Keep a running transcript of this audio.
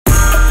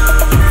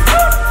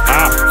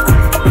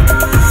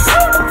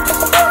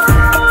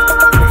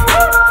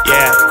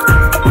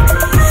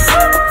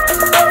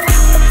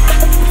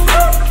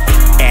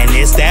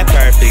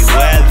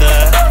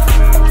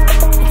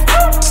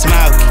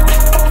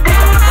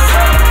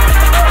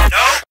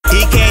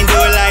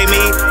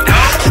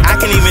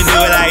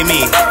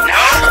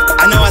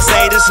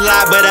a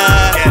lot, but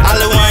all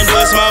I wanna do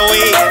is smoke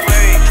weed.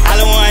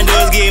 All I wanna do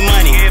is get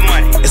money.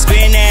 And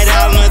spend that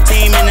all on the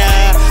team, and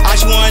all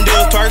she wanna do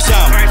is twerk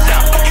something.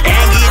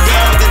 And get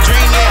down with the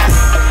dream,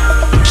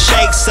 yeah.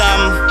 Shake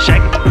something.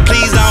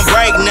 Please don't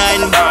break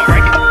nothing.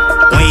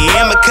 When you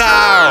in my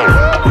car,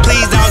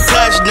 please don't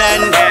touch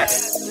nothing.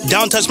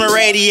 Don't touch my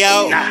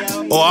radio,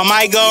 or I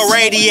might go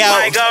radio.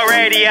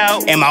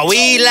 And my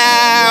weed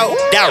loud,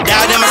 down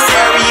in my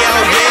stereo,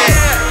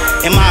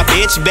 yeah. And my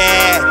bitch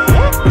bad,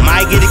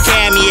 might get a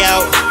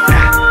cameo.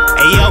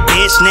 And yo,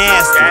 bitch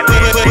nasty,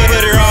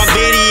 put her on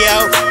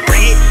video.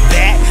 Bring it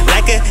back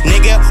like a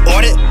nigga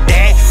ordered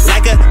that,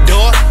 like a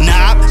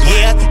doorknob.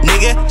 Yeah,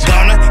 nigga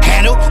gonna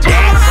handle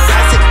that.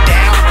 Slice it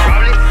down,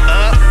 roll it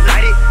up,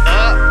 light it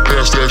up.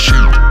 Pass that shit.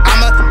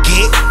 I'ma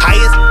get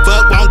high as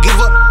fuck, won't give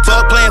a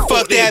fuck playing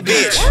fuck that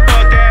bitch.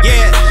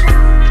 Yeah,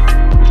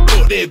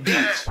 Fuck that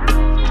bitch.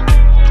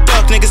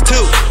 fuck niggas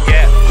too.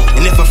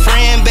 And if a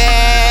friend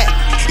bad,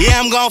 yeah,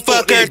 I'm gon'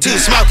 fuck her too.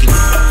 Smokey.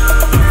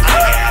 I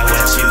got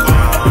what you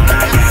want,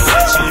 I got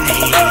what you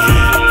need.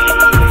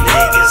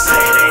 Niggas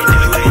say they do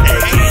it, they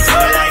can't do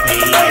it like me.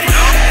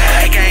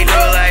 They can't do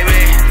it like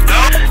me.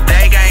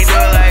 They can't do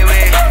it like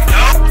me.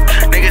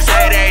 Niggas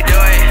say they do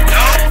it.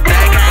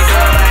 They can't do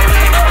it like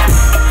me.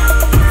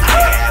 I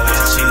got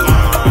what you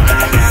want,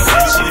 I got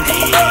what you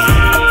need.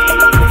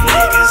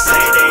 Niggas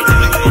say they do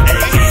it,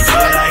 they can't do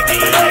it like me.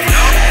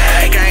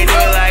 They can't do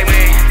it like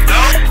me.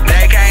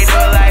 They can't do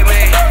it like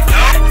me.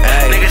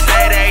 Niggas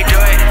say they do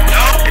it.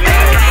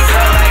 Niggas can't do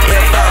it like me.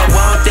 If I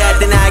want that,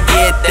 then I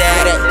get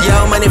that. Yo,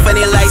 money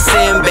funny like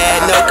Sinbad.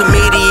 No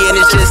comedian,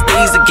 it's just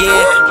these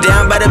again.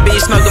 Down by the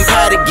beach, smoking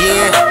pot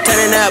again.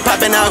 Turning up,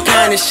 popping all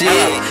kind of shit.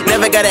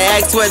 Never gotta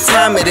ask what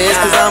time it is,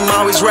 cause I'm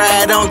always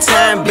right on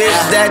time, bitch.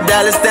 That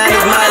dollar sign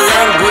is my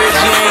language.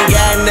 You ain't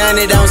got none,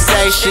 it don't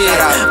say shit.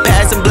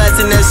 Passing blunts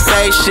in the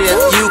spaceship.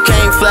 You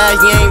can't fly,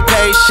 you ain't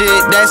pay shit.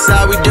 That's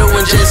all we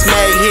doing, just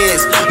make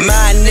hits.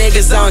 My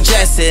niggas on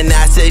Justin,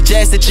 I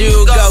suggest that you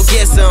go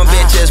get some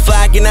bitches.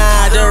 Flocking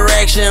our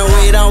direction,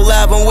 we don't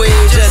love them, we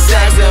just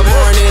text them.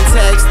 Morning,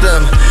 text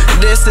them.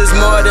 This is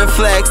more than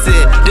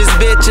flexing. This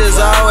bitch is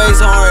always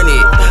horny.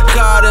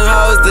 Call them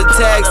hoes the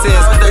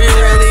Texans. We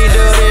really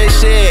do this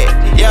shit.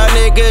 Y'all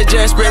niggas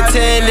just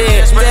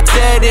pretending.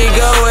 Steady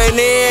going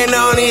in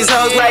on these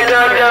hoes like